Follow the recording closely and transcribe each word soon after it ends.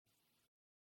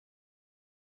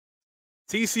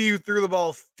TCU threw the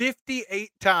ball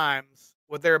 58 times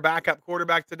with their backup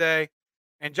quarterback today,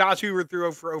 and Josh Hoover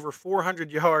threw for over 400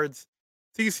 yards.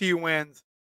 TCU wins.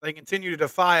 They continue to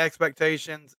defy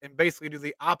expectations and basically do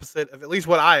the opposite of at least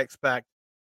what I expect.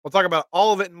 We'll talk about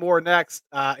all of it and more next.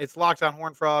 It's Locked On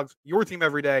Horned Frogs, your team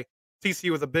every day.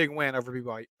 TCU with a big win over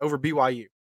BYU.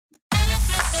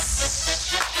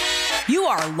 You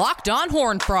are Locked On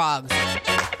Horned Frogs,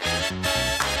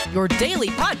 your daily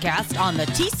podcast on the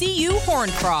TCU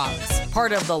Horned Frogs,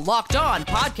 part of the Locked On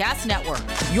Podcast Network,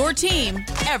 your team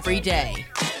every day.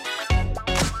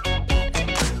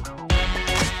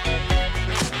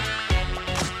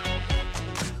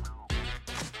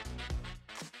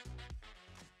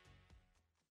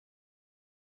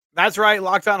 That's right,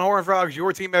 Locked On Horned Frogs,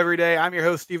 your team every day. I'm your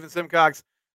host, Steven Simcox.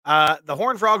 The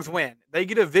Horned Frogs win. They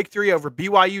get a victory over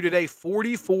BYU today,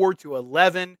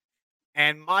 44-11.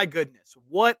 And my goodness,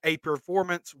 what a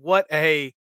performance. What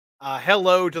a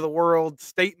hello to the world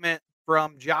statement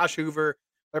from Josh Hoover,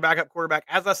 their backup quarterback.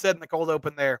 As I said in the cold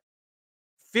open there,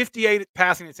 58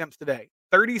 passing attempts today,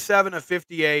 37 of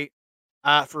 58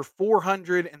 for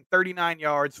 439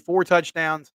 yards, 4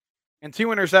 touchdowns, and 2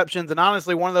 interceptions. And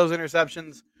honestly, one of those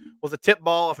interceptions was a tip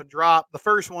ball off a drop. The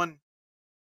first one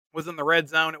was in the red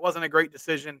zone. It wasn't a great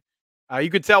decision. You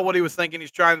could tell what he was thinking.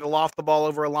 He's trying to loft the ball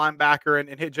over a linebacker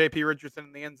and hit J.P. Richardson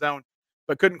in the end zone,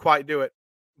 but couldn't quite do it.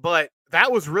 But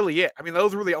that was really it. I mean,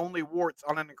 those were the only warts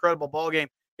on an incredible ball game.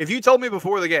 If you told me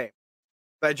before the game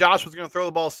that Josh was going to throw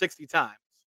the ball 60 times,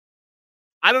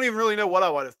 I don't even really know what I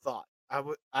would have thought.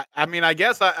 I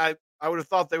guess I would have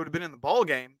thought they would have been in the ball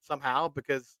game somehow,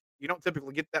 because you don't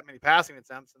typically get that many passing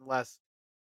attempts unless,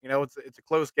 it's a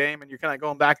close game and you're kind of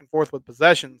going back and forth with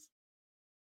possessions.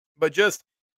 But just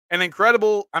an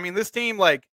incredible, this team,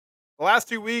 like the last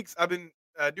 2 weeks, I've been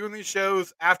doing these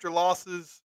shows after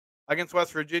losses against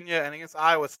West Virginia and against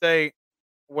Iowa State,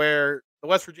 where the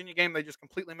West Virginia game, they just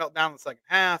completely melt down in the second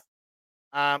half.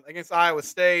 Against Iowa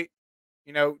State,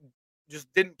 just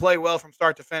didn't play well from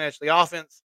start to finish. The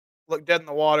offense looked dead in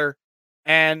the water,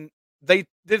 and they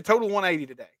did a total 180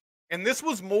 today. And this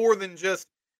was more than just,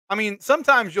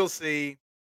 sometimes you'll see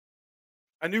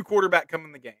a new quarterback come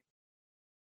in the game,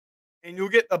 and you'll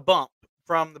get a bump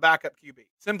from the backup QB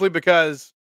simply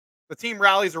because the team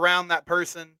rallies around that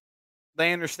person.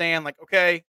 They understand, like,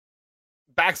 okay,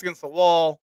 back's against the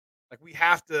wall. Like, we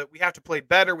have to play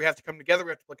better. We have to come together.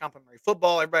 We have to play complementary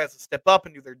football. Everybody has to step up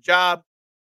and do their job.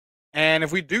 And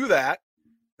if we do that,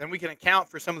 then we can account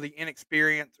for some of the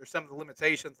inexperience or some of the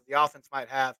limitations that the offense might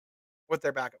have with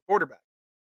their backup quarterback.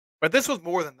 But this was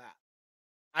more than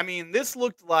that. This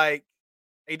looked like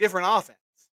a different offense.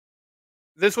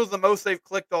 This was the most they've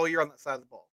clicked all year on that side of the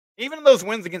ball. Even in those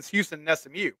wins against Houston and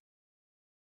SMU,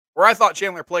 where I thought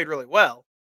Chandler played really well,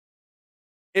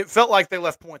 it felt like they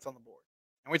left points on the board.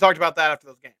 And we talked about that after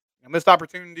those games. Missed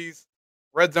opportunities,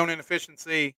 red zone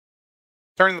inefficiency,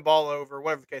 turning the ball over,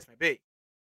 whatever the case may be.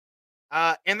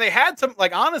 And they had some,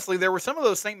 honestly, there were some of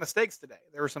those same mistakes today.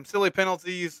 There were some silly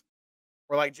penalties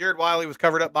where, Jared Wiley was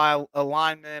covered up by a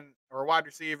lineman or a wide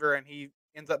receiver, and he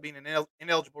ends up being an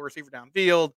ineligible receiver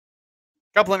downfield.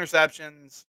 Couple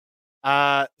interceptions,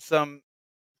 some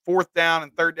fourth down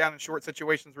and third down and short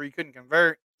situations where you couldn't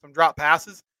convert, some drop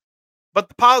passes. But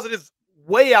the positives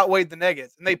way outweighed the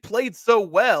negatives, and they played so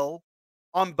well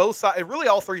on both sides, really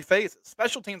all three phases.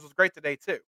 Special teams was great today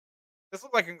too. This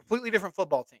looked like a completely different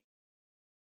football team.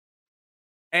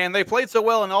 And they played so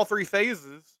well in all three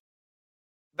phases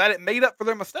that it made up for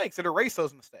their mistakes. It erased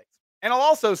those mistakes. And I'll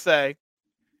also say,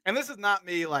 and this is not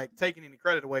me taking any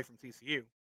credit away from TCU,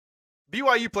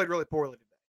 BYU played really poorly today.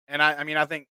 And I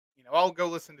think, I'll go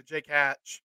listen to Jake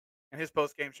Hatch and his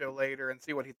post-game show later and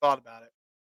see what he thought about it.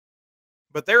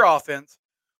 But their offense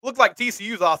looked like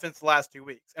TCU's offense the last 2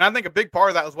 weeks. And I think a big part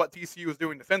of that was what TCU was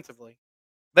doing defensively.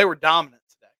 They were dominant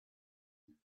today.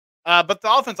 But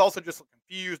the offense also just looked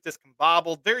confused,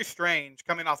 discombobulated, very strange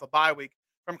coming off a bye week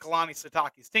from Kalani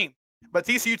Sitake's team. But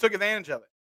TCU took advantage of it.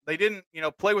 They didn't,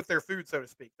 play with their food, so to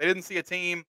speak. They didn't see a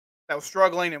team that was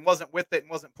struggling and wasn't with it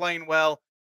and wasn't playing well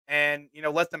and,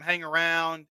 let them hang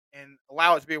around and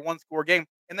allow it to be a one-score game.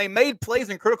 And they made plays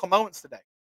in critical moments today.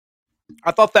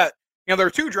 I thought that, there were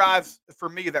 2 drives for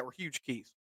me that were huge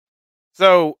keys.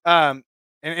 So, and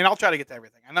I'll try to get to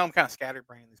everything. I know I'm kind of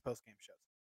scatterbrained in these post-game shows.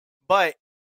 But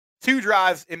 2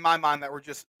 drives in my mind that were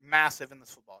just massive in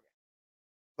this football game.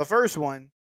 The first one,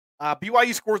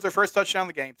 BYU scores their first touchdown of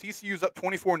the game. TCU's up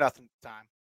 24-0 at the time.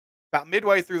 About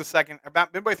midway through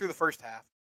the first half,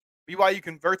 BYU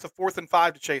converts a 4th and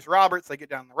 5 to Chase Roberts. They get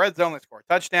down in the red zone. They score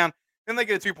a touchdown. Then they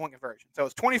get a 2-point conversion. So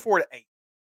it's 24-8.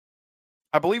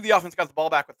 I believe the offense got the ball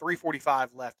back with 3:45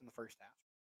 left in the first half.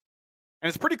 And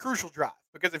it's a pretty crucial drive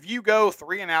because if you go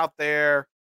 3 and out there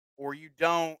or you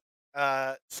don't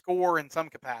score in some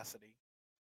capacity,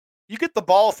 you get the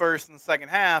ball first in the second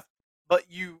half, but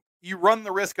you run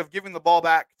the risk of giving the ball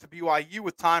back to BYU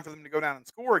with time for them to go down and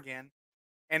score again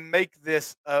and make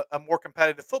this a more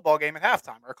competitive football game at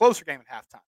halftime or a closer game at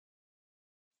halftime.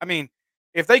 I mean,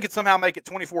 if they could somehow make it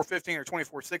 24-15 or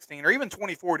 24-16 or even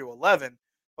 24-11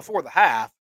 before the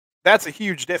half, that's a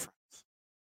huge difference.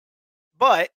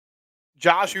 But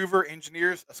Josh Hoover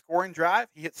engineers a scoring drive.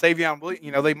 He hit Savion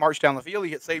Williams. They marched down the field.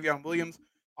 He hit Savion Williams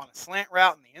on a slant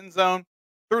route in the end zone,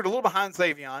 threw it a little behind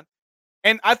Savion.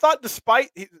 And I thought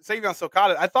Savion so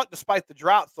caught it, I thought despite the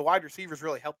droughts, the wide receivers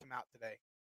really helped him out today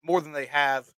more than they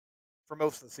have for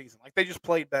most of the season. Like, they just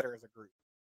played better as a group.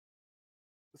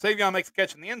 Savion makes a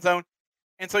catch in the end zone,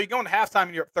 and so you go into halftime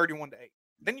and you're up 31-8.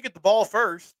 Then you get the ball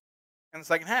first in the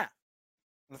second half.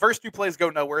 And the first 2 plays go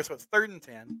nowhere, so it's 3rd and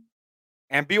 10.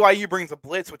 And BYU brings a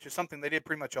blitz, which is something they did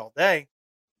pretty much all day.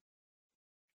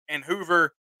 And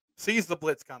Hoover sees the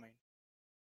blitz coming,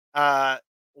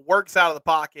 works out of the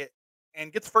pocket,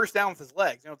 and gets first down with his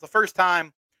legs. It's the first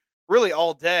time really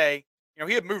all day.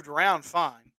 He had moved around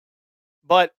fine,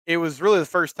 but it was really the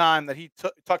first time that he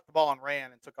tucked the ball and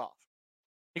ran and took off.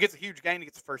 He gets a huge gain. He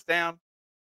gets a first down.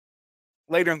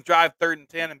 Later in the drive, 3rd and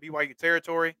 10 in BYU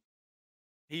territory,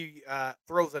 he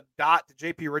throws a dot to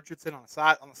J.P. Richardson on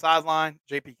the sideline.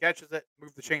 J.P. catches it,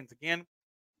 moves the chains again.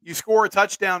 You score a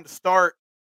touchdown to start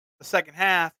the second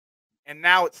half, and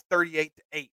now it's 38-8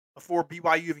 before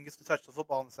BYU even gets to touch the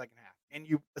football in the second half. And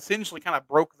you essentially kind of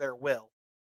broke their will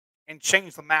and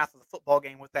changed the math of the football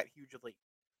game with that huge lead,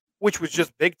 which was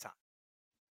just big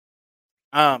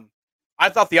time. I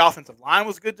thought the offensive line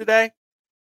was good today.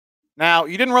 Now,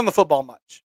 you didn't run the football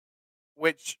much,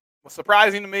 which was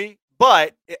surprising to me.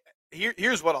 But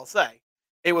here's what I'll say.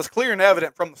 It was clear and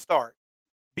evident from the start.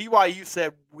 BYU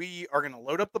said, we are going to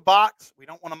load up the box. We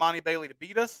don't want Amani Bailey to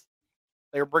beat us.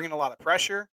 They were bringing a lot of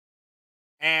pressure.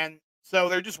 And so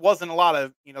there just wasn't a lot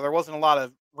of,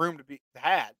 room to be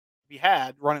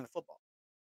had running the football.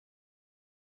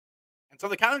 And so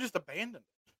they kind of just abandoned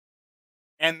it.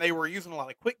 And they were using a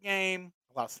lot of quick game,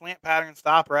 a lot of slant pattern,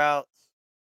 stop routes.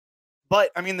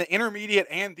 But, the intermediate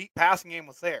and deep passing game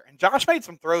was there. And Josh made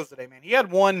some throws today, man. He had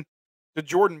one to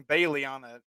Jordan Bailey on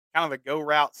a kind of a go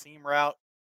route, seam route,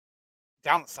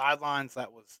 down the sidelines.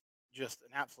 That was just an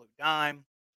absolute dime.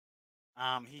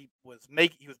 He was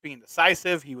being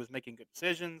decisive. He was making good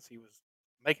decisions. He was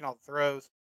making all the throws.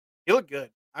 He looked good.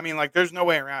 There's no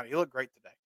way around it. He looked great today.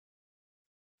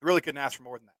 He really couldn't ask for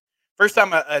more than that. First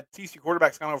time a TCU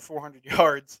quarterback's gone over 400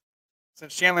 yards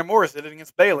since Chandler Morris did it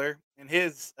against Baylor in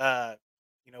his,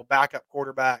 backup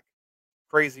quarterback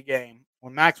crazy game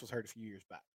when Max was hurt a few years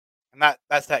back. And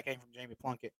that stat came from Jamie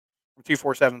Plunkett from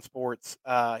 247 Sports.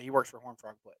 He works for Horned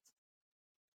Frog Blitz.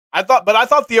 I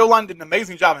thought the O-line did an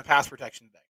amazing job in pass protection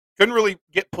today. Couldn't really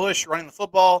get push running the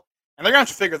football, and they're going to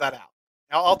have to figure that out.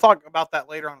 I'll talk about that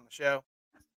later on in the show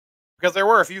because there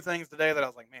were a few things today that I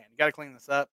was like, man, you got to clean this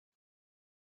up.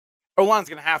 O-line's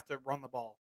going to have to run the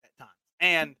ball at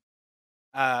times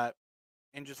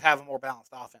and just have a more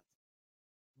balanced offense.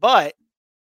 But,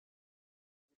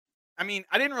 I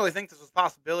didn't really think this was a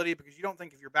possibility because you don't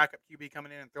think if your backup QB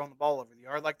coming in and throwing the ball over the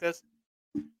yard like this.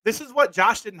 This is what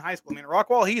Josh did in high school. At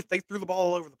Rockwall Heath, they threw the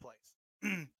ball all over the place.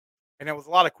 And it was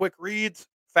a lot of quick reads,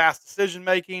 fast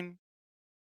decision-making,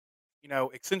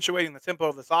 accentuating the tempo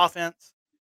of this offense.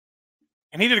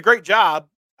 And he did a great job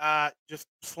just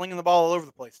slinging the ball all over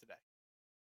the place today.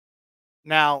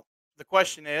 Now, the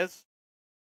question is,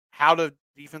 how do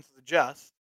defenses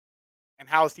adjust? And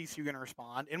how is TCU going to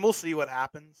respond? And we'll see what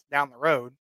happens down the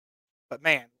road. But,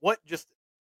 man, what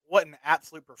an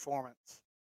absolute performance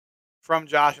from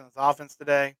Josh in this offense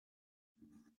today.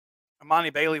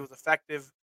 Amani Bailey was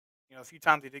effective. A few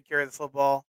times he did carry the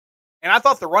football. And I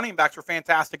thought the running backs were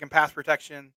fantastic in pass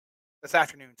protection this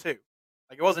afternoon, too.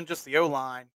 It wasn't just the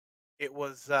O-line. It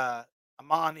was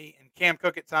Amani and Cam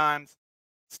Cook at times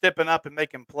stepping up and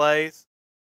making plays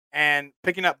and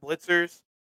picking up blitzers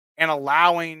and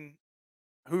allowing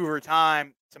Hoover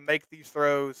time to make these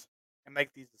throws and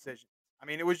make these decisions.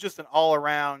 It was just an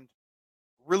all-around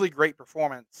really great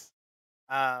performance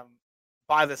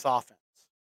by this offense.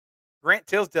 Grant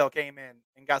Tisdale came in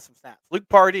and got some snaps. Luke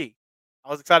Pardee, I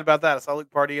was excited about that. I saw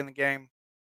Luke Pardee in the game,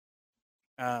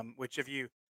 which if you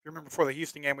remember before the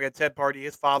Houston game, we had Ted Pardee,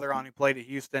 his father on, who played at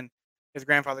Houston. His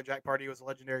grandfather, Jack Pardee, was a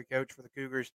legendary coach for the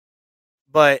Cougars.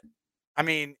 But,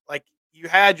 you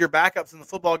had your backups in the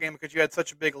football game because you had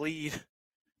such a big lead.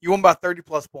 You won by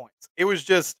 30-plus points. It was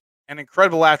just an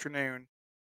incredible afternoon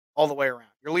all the way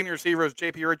around. Your leading receiver was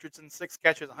J.P. Richardson, 6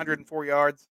 catches, 104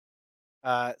 yards.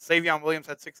 Savion Williams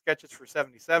had 6 catches for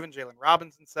 77. Jalen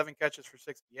Robinson, 7 catches for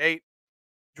 68.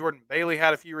 Jordan Bailey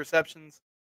had a few receptions.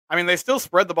 I mean, they still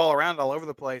spread the ball around all over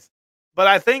the place. But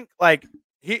I think, like,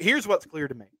 here's what's clear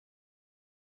to me.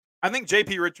 I think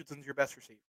J.P. Richardson's your best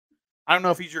receiver. I don't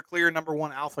know if he's your clear number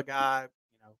one alpha guy.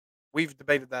 We've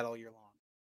debated that all year long.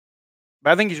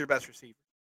 But I think he's your best receiver.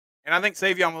 And I think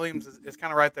Savion Williams is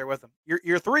kind of right there with him.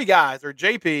 Your 3 guys are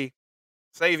J.P.,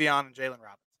 Savion, and Jalen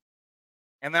Robinson.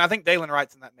 And then I think Dalen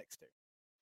Wright's in that mix too.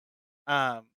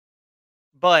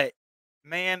 But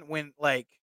man, when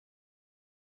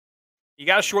you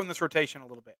got to shorten this rotation a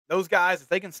little bit. Those guys, if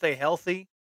they can stay healthy,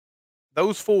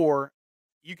 those 4,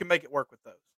 you can make it work with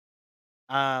those.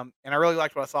 And I really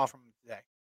liked what I saw from him today.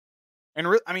 And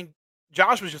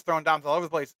Josh was just throwing dimes all over the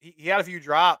place. He had a few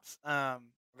drops. The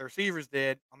receivers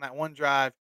did on that one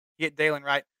drive. He hit Dalen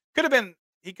Wright. He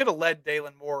could have led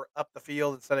Dalen more up the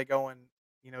field instead of going,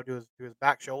 to his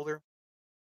back shoulder.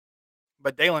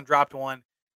 But Dalen dropped one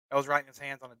that was right in his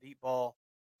hands on a deep ball.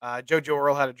 JoJo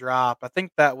Earl had a drop. I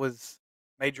think that was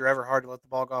Major Everhard to let the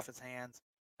ball go off his hands,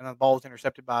 and then the ball was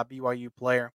intercepted by a BYU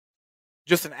player.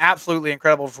 Just an absolutely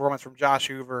incredible performance from Josh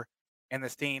Hoover and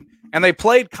this team. And they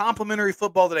played complimentary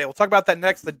football today. We'll talk about that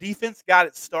next. The defense got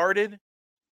it started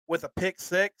with a pick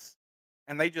 6,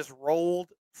 and they just rolled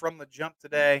from the jump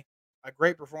today. A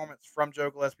great performance from Joe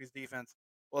Gillespie's defense.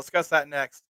 We'll discuss that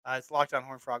next. It's Locked On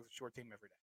Horned Frogs, a short team every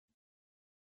day.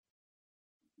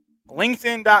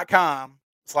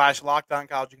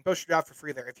 LinkedIn.com/LockedOnCollege. You can post your job for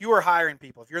free there. If you are hiring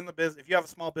people, if you're in the business, if you have a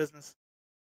small business,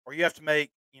 or you have to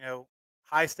make,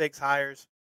 high stakes hires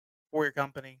for your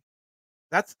company,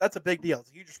 that's a big deal. It's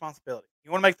a huge responsibility.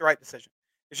 You want to make the right decision.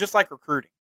 It's just like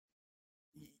recruiting.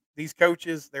 These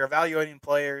coaches, they're evaluating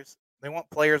players. They want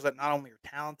players that not only are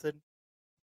talented,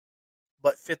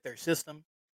 but fit their system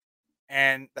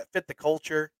and that fit the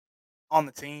culture on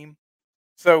the team.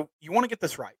 So you want to get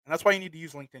this right. And that's why you need to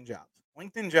use LinkedIn Jobs.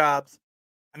 LinkedIn Jobs,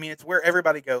 it's where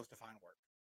everybody goes to find work.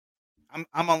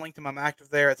 I'm on LinkedIn. I'm active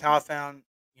there. It's how I found,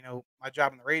 my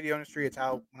job in the radio industry. It's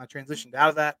how, when I transitioned out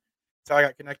of that, it's how I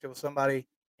got connected with somebody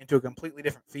into a completely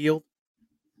different field.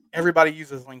 Everybody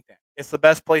uses LinkedIn. It's the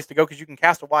best place to go because you can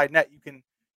cast a wide net. You can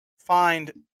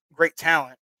find great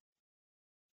talent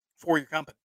for your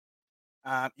company.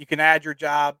 You can add your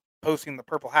job posting the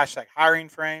purple hashtag hiring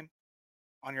frame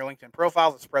on your LinkedIn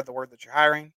profile to spread the word that you're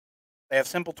hiring. They have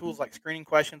simple tools like screening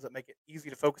questions that make it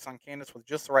easy to focus on candidates with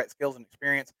just the right skills and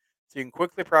experience so you can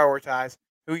quickly prioritize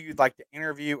who you'd like to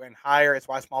interview and hire. It's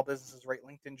why small businesses rate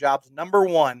LinkedIn Jobs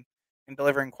 #1 in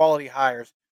delivering quality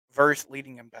hires versus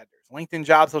leading competitors. LinkedIn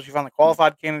Jobs helps you find the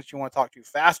qualified candidates you want to talk to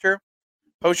faster.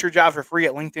 Post your job for free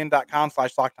at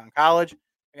linkedin.com/LockedOnCollege.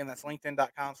 Again, that's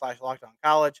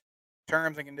linkedin.com/LockedOnCollege.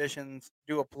 Terms and conditions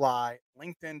do apply.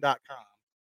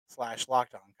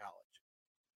 LinkedIn.com/LockedOnCollege.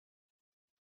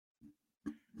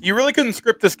 You really couldn't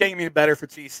script this game any better for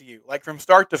TCU. Like, from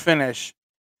start to finish,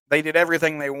 they did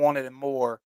everything they wanted and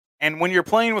more. And when you're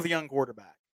playing with a young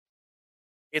quarterback,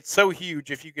 it's so huge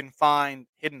if you can find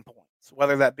hidden points,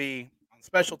 whether that be on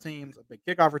special teams, a big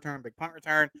kickoff return, big punt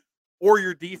return, or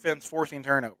your defense forcing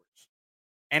turnovers.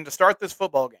 And to start this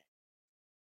football game,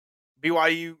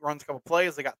 BYU runs a couple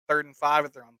plays. They got 3rd and 5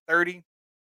 at their own 30.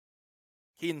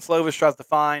 Keaton Slovis tries to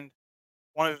find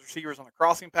one of his receivers on a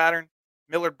crossing pattern.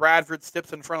 Millard Bradford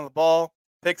steps in front of the ball,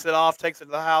 picks it off, takes it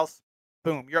to the house.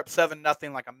 Boom, you're up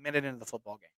 7-0 like a minute into the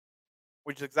football game,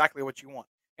 which is exactly what you want.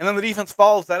 And then the defense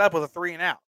follows that up with a 3 and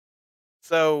out.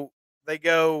 So they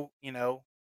go,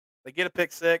 they get a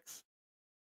pick 6.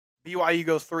 BYU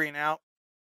goes 3 and out.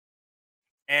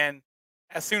 And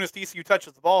as soon as TCU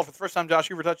touches the ball, for the first time Josh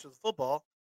Hoover touches the football,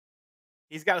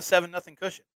 he's got a 7-0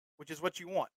 cushion, which is what you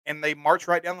want. And they march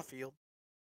right down the field.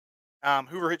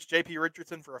 Hoover hits J.P.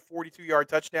 Richardson for a 42-yard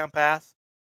touchdown pass.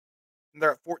 And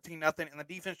they're at 14-0, and the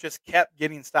defense just kept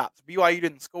getting stops. BYU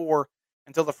didn't score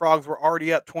until the Frogs were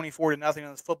already up 24-0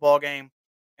 in this football game.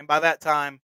 And by that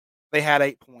time, they had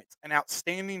 8 points. An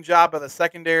outstanding job by the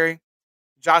secondary.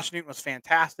 Josh Newton was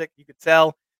fantastic. You could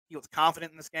tell he was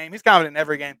confident in this game. He's confident in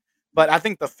every game. But I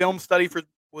think the film study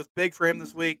was big for him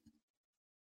this week.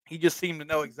 He just seemed to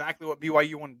know exactly what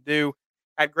BYU wanted to do.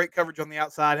 Had great coverage on the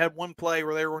outside. Had one play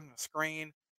where they were running a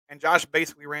screen, and Josh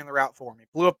basically ran the route for him. He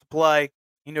blew up the play.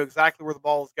 He knew exactly where the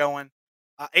ball was going.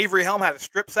 Avery Helm had a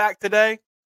strip sack today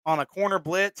on a corner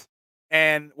blitz.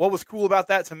 And what was cool about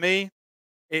that to me,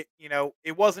 it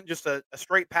wasn't just a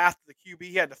straight pass to the QB.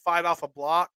 He had to fight off a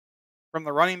block from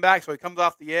the running back. So he comes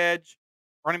off the edge.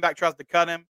 Running back tries to cut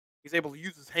him. He's able to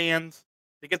use his hands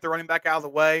to get the running back out of the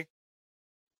way.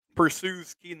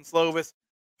 Pursues Keaton Slovis.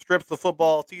 Strips the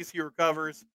football. TCU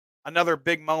recovers. Another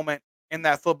big moment in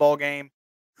that football game.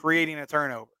 creating a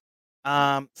turnover.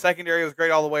 Secondary was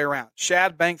great all the way around.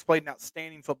 Shad Banks played an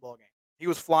outstanding football game. He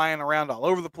was flying around all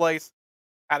over the place.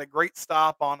 Had a great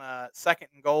stop on a 2nd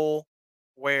and goal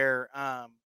where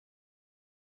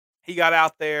he got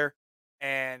out there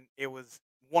and it was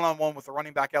one-on-one with the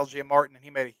running back LJ Martin, and he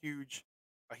made a huge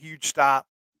stop,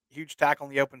 a huge tackle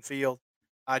in the open field.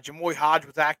 Jamoy Hodge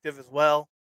was active as well.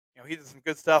 He did some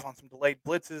good stuff on some delayed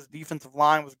blitzes. Defensive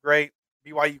line was great.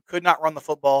 BYU could not run the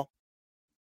football.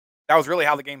 That was really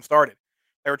how the game started.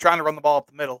 They were trying to run the ball up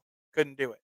the middle, couldn't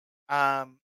do it.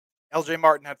 LJ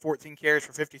Martin had 14 carries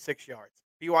for 56 yards.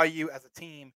 BYU as a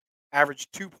team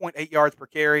averaged 2.8 yards per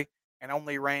carry and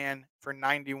only ran for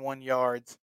 91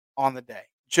 yards on the day.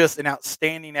 Just an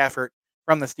outstanding effort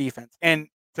from this defense. And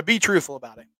to be truthful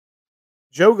about it,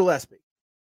 Joe Gillespie,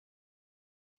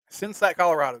 since that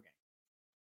Colorado game,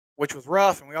 which was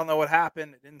rough, and we all know what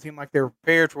happened, it didn't seem like they were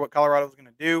prepared for what Colorado was going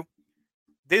to do.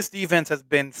 This defense has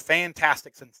been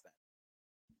fantastic since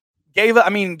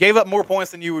then. Gave up more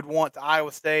points than you would want to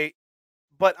Iowa State.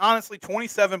 But honestly,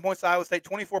 27 points to Iowa State,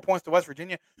 24 points to West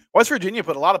Virginia. West Virginia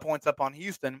put a lot of points up on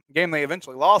Houston, a game they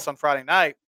eventually lost on Friday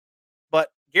night. But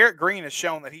Garrett Green has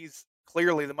shown that he's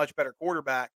clearly the much better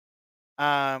quarterback.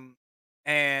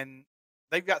 And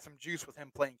they've got some juice with him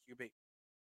playing QB.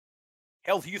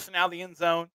 Held Houston out of the end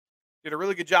zone. Did a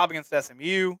really good job against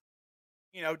SMU.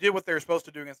 Did what they were supposed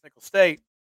to do against Nicholls State.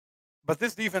 But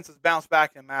this defense has bounced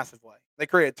back in a massive way. They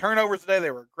created turnovers today. They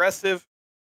were aggressive.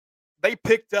 They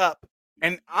picked up.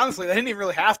 And honestly, they didn't even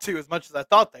really have to as much as I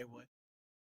thought they would.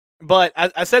 But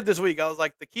I said this week, I was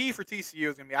like, the key for TCU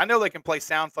is going to be, I know they can play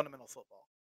sound fundamental football.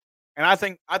 And I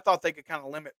thought they could kind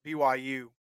of limit BYU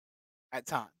at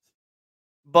times.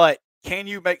 But can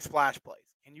you make splash plays?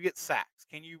 Can you get sacks?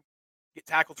 Can you get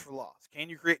tackled for loss? Can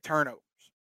you create turnovers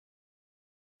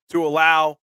to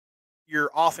allow your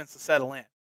offense to settle in?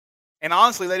 And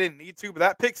honestly, they didn't need to, but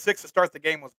that pick six to start the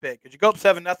game was big. Because you go up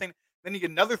 7-0, then you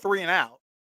get another 3 and out,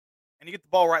 and you get the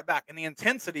ball right back. And the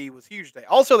intensity was huge today.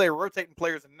 Also, they were rotating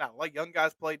players in and out. A lot of young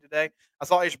guys played today. I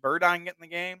saw Ish Burdine get in the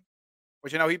game,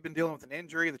 which he'd been dealing with an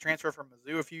injury, the transfer from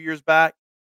Mizzou a few years back.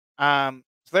 So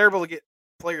they're able to get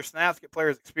player snaps, get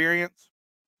players experience,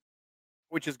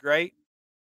 which is great.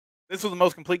 This was the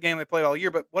most complete game they played all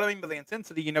year. But what I mean by the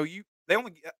intensity, they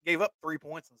only gave up 3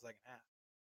 points in the second half.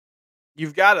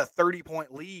 You've got a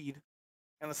 30-point lead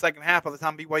in the second half by the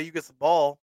time BYU gets the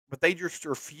ball, but they just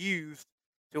refused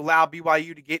to allow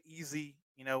BYU to get easy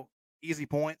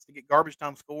points, to get garbage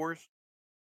time scores.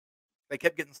 They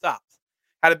kept getting stops.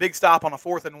 Had a big stop on a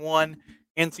 4th and 1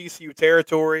 in TCU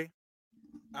territory.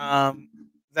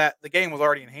 That the game was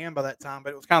already in hand by that time,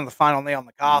 but it was kind of the final nail in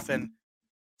the coffin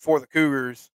for the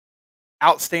Cougars.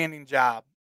 Outstanding job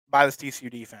by this TCU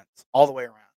defense all the way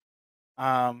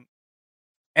around.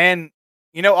 And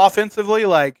offensively,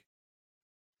 like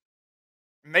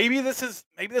maybe this is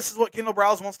what Kendall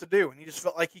Browse wants to do, and he just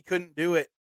felt like he couldn't do it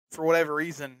for whatever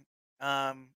reason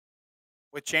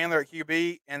with Chandler at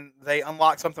QB, and they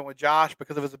unlocked something with Josh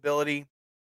because of his ability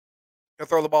to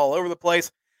throw the ball all over the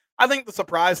place. I think the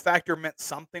surprise factor meant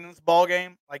something in this ball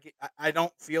game. Like I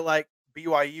don't feel like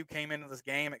BYU came into this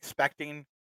game expecting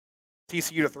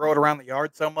TCU to throw it around the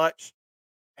yard so much,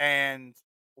 and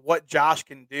what Josh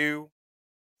can do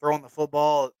throwing the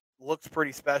football looks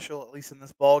pretty special, at least in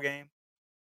this ball game.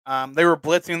 They were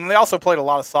blitzing, and they also played a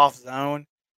lot of soft zone,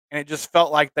 and it just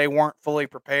felt like they weren't fully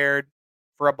prepared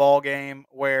for a ball game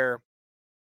where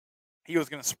he was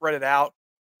going to spread it out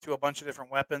to a bunch of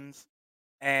different weapons,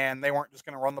 and they weren't just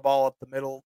going to run the ball up the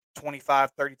middle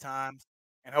 25, 30 times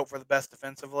and hope for the best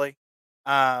defensively.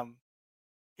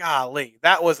 Golly,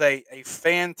 that was a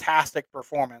fantastic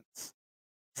performance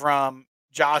from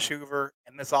Josh Hoover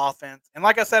and this offense. And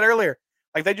like I said earlier,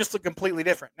 like they just look completely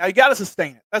different. Now you got to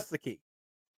sustain it. That's the key.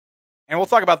 And we'll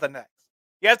talk about that next.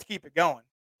 You have to keep it going.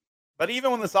 But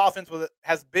even when this offense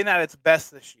has been at its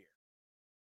best this year,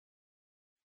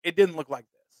 it didn't look like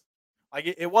this.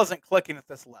 Like it wasn't clicking at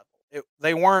this level.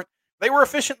 They were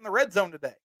efficient in the red zone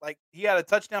today. Like he had a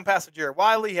touchdown pass to Jared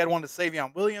Wiley. He had one to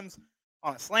Savion Williams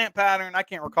on a slant pattern. I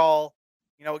can't recall,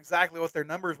 exactly what their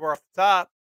numbers were off the top.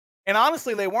 And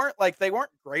honestly, they weren't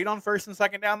great on first and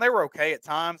second down. They were okay at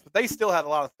times, but they still had a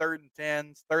lot of 3rd and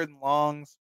 10s, 3rd and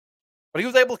longs. But he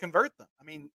was able to convert them. I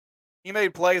mean, he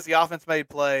made plays. The offense made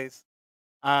plays.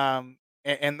 And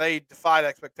they defied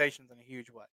expectations in a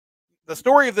huge way. The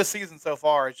story of this season so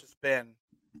far has just been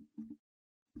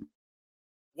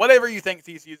whatever you think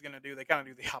TCU is going to do, they kind of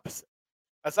do the opposite.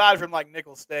 Aside from like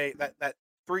Nicholls State, that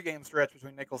 3-game stretch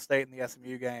between Nicholls State and the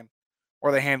SMU game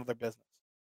where they handled their business.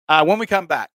 When we come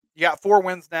back, you got 4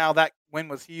 wins now. That win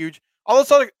was huge. I'll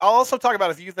also talk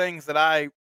about a few things that I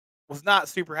was not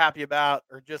super happy about,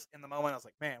 or just in the moment, I was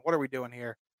like, man, what are we doing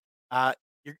here?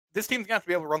 This team's going to have to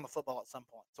be able to run the football at some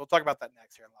point. So we'll talk about that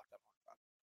next here in Locked Up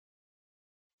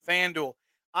Horned Frogs. FanDuel.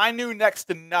 I knew next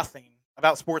to nothing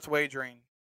about sports wagering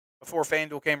before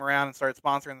FanDuel came around and started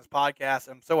sponsoring this podcast.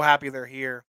 I'm so happy they're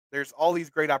here. There's all these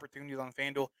great opportunities on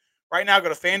FanDuel. Right now, go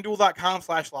to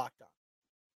FanDuel.com/lockedon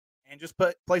and just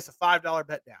place a $5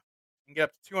 bet down and get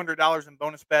up to $200 in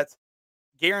bonus bets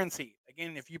guaranteed.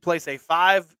 Again, if you place a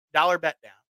 $5 bet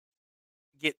down,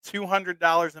 get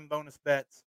 $200 in bonus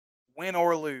bets, win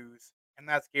or lose, and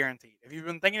that's guaranteed. If you've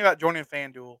been thinking about joining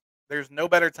FanDuel, there's no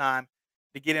better time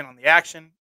to get in on the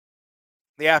action.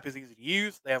 The app is easy to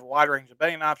use. They have a wide range of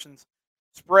betting options,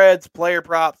 spreads, player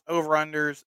props,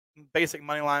 over-unders, basic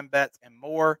money line bets, and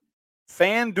more.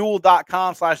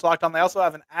 FanDuel.com/lockedon. They also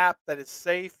have an app that is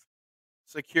safe,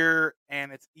 secure,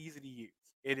 and it's easy to use.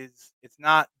 It's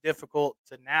not difficult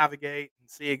to navigate and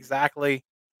see exactly,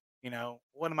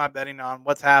 what am I betting on,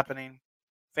 what's happening.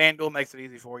 FanDuel makes it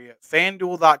easy for you.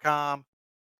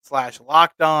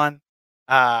 FanDuel.com/lockedon.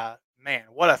 Man,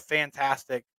 what a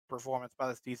fantastic performance by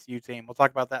this TCU team. We'll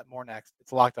talk about that more next.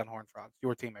 It's Locked On Horned Frogs,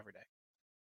 your team every day.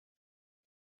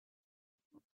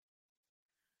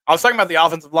 I was talking about the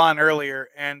offensive line earlier,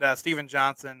 and Steven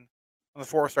Johnson on the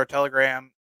 4-Star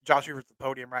Telegram. Josh Hoover's at the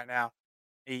podium right now.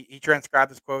 He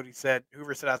transcribed this quote. He said,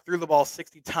 Hoover said, I threw the ball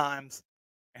 60 times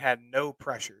and had no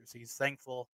pressures. He's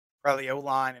thankful for the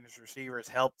O-line and his receivers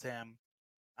helped him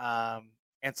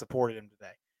and supported him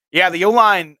today. Yeah, the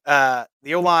O-line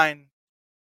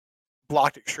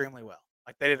blocked extremely well.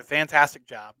 Like, they did a fantastic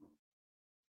job.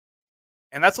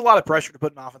 And that's a lot of pressure to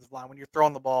put in an offensive line when you're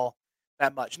throwing the ball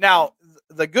that much. Now,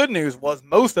 the good news was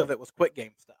most of it was quick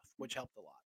game stuff, which helped a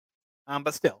lot.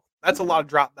 But still, that's a lot of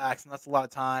dropbacks, and that's a lot of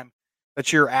time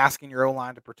that you're asking your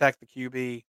O-line to protect the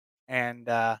QB and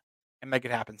make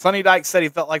it happen. Sonny Dykes said he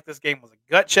felt like this game was a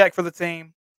gut check for the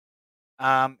team.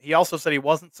 He also said he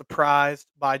wasn't surprised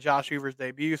by Josh Hoover's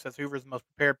debut, says Hoover's the most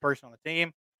prepared person on the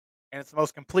team, and it's the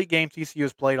most complete game TCU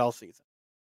has played all season.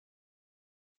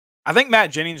 I think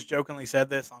Matt Jennings jokingly said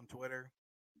this on Twitter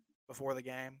before the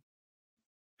game.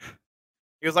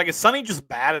 He was like, is Sonny just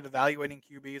bad at evaluating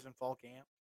QBs in fall camp?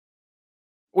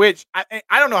 Which, I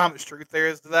don't know how much truth there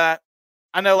is to that.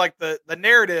 I know, like, the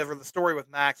narrative or the story with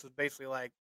Max was basically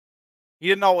like, he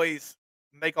didn't always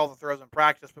make all the throws in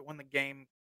practice, but when the game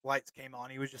lights came on,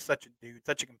 he was just such a dude,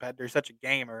 such a competitor, such a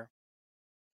gamer,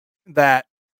 that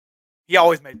he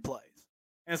always made plays,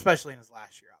 and especially in his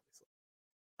last year, obviously.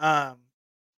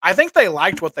 I think they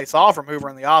liked what they saw from Hoover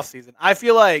in the offseason. I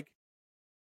feel like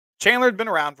Chandler had been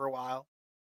around for a while,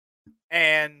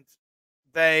 and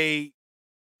they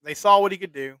saw what he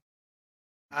could do.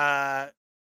 And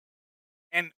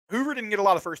Hoover didn't get a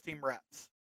lot of first-team reps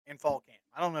in fall camp.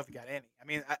 I don't know if he got any. I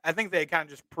mean, I think they kind of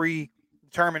just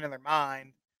predetermined in their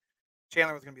mind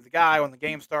Chandler was going to be the guy when the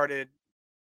game started.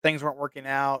 Things weren't working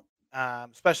out,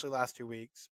 especially the last 2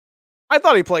 weeks. I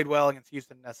thought he played well against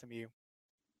Houston and SMU.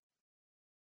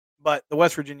 But the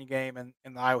West Virginia game and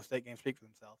the Iowa State game speak for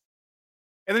themselves.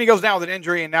 And then he goes down with an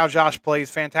injury, and now Josh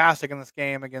plays fantastic in this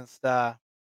game against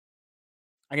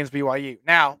BYU.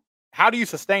 Now, how do you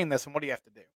sustain this, and what do you have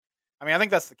to do? I mean, I think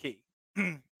that's the key.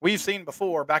 We've seen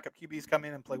before backup QBs come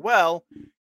in and play well,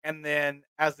 and then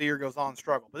as the year goes on,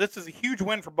 struggle. But this is a huge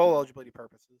win for bowl eligibility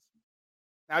purposes.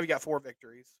 Now you got 4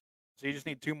 victories, so you just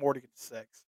need 2 more to get to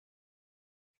 6.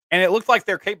 And it looks like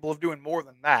they're capable of doing more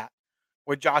than that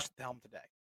with Josh at the helm today.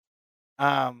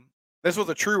 This was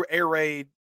a true air raid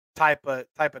type of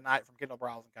night from Kendall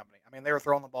Browse and company. I mean, they were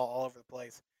throwing the ball all over the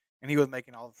place, and he was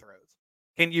making all the throws.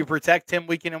 Can you protect him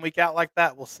week in and week out like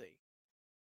that? We'll see.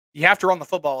 You have to run the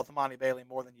football with Amani Bailey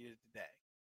more than you did today.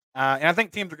 And I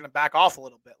think teams are going to back off a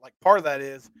little bit. Like, part of that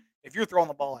is if you're throwing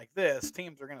the ball like this,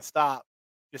 teams are going to stop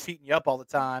just heating you up all the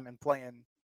time and playing,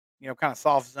 kind of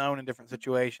soft zone in different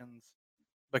situations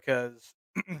because,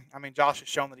 I mean, Josh has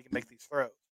shown that he can make these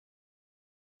throws.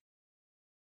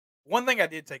 One thing I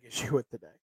did take issue with today,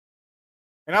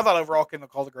 and I thought overall Kendall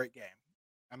called a great game.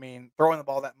 I mean, throwing the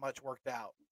ball that much worked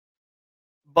out.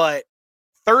 But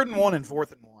 3rd and 1 and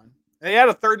 4th and 1. They had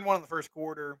a 3rd and 1 in the first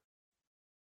quarter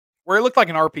where it looked like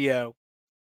an RPO.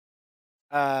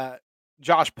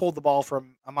 Josh pulled the ball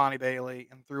from Amani Bailey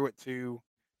and threw it to,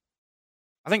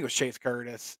 I think it was Chase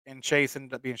Curtis, and Chase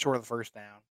ended up being short of the first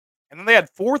down. And then they had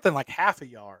 4th and like half a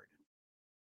yard.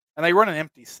 And they run an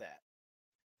empty set.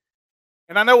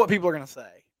 And I know what people are going to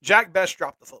say. Jack Best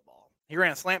dropped the football. He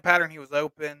ran a slant pattern. He was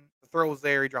open. The throw was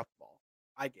there. He dropped the ball.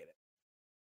 I get it.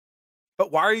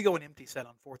 But why are you going empty set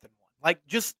on 4th and 1? Like,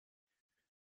 just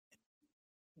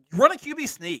run a QB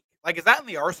sneak. Like, is that in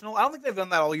the arsenal? I don't think they've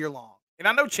done that all year long. And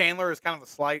I know Chandler is kind of a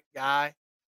slight guy,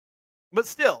 but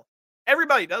still,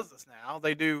 everybody does this now.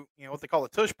 They do, what they call a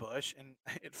tush push, and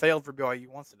it failed for BYU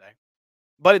once today.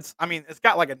 But it's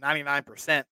got like a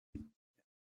 99%,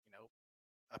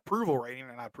 approval rating,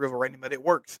 or not approval rating, but it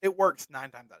works. It works 9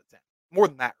 times out of 10. More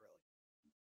than that, really.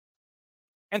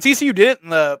 And TCU did it in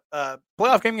the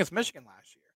playoff game against Michigan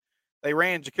last year. They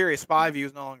ran Ja'Carrius Spivey,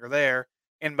 who's no longer there,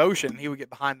 in motion. He would get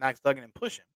behind Max Duggan and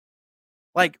push him.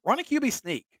 Like, run a QB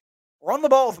sneak. Run the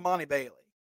ball with Monty Bailey.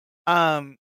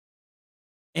 And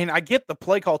I get the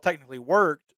play call technically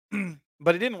worked,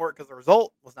 but it didn't work because the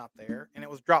result was not there, and it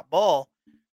was drop ball.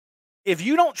 If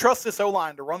you don't trust this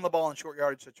O-line to run the ball in short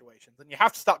yardage situations, then you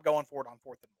have to stop going for it on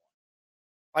 4th and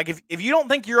 1. Like, if you don't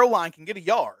think your O-line can get a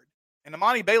yard, and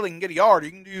Monty Bailey can get a yard, or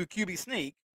you can do QB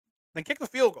sneak, then kick the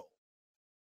field goal.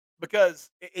 Because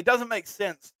it doesn't make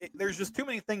sense. There's just too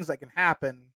many things that can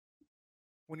happen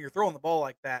when you're throwing the ball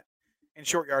like that in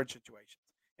short yardage situations.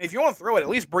 And if you want to throw it, at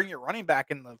least bring your running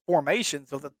back in the formation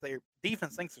so that their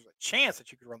defense thinks there's a chance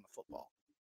that you could run the football.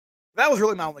 That was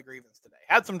really my only grievance today.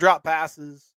 Had some drop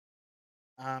passes,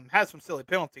 had some silly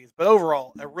penalties, but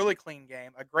overall, a really clean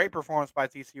game. A great performance by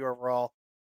TCU overall.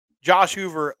 Josh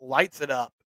Hoover lights it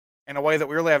up in a way that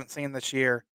we really haven't seen this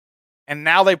year. And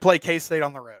now they play K-State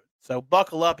on the road. So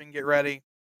buckle up and get ready.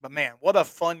 But, man, what a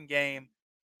fun game.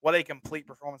 What a complete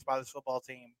performance by this football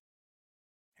team.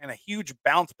 And a huge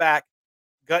bounce-back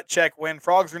gut check win.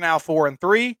 Frogs are now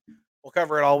 4-3. We'll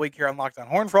cover it all week here on Locked On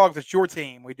Horned Frogs. It's your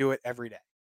team. We do it every day.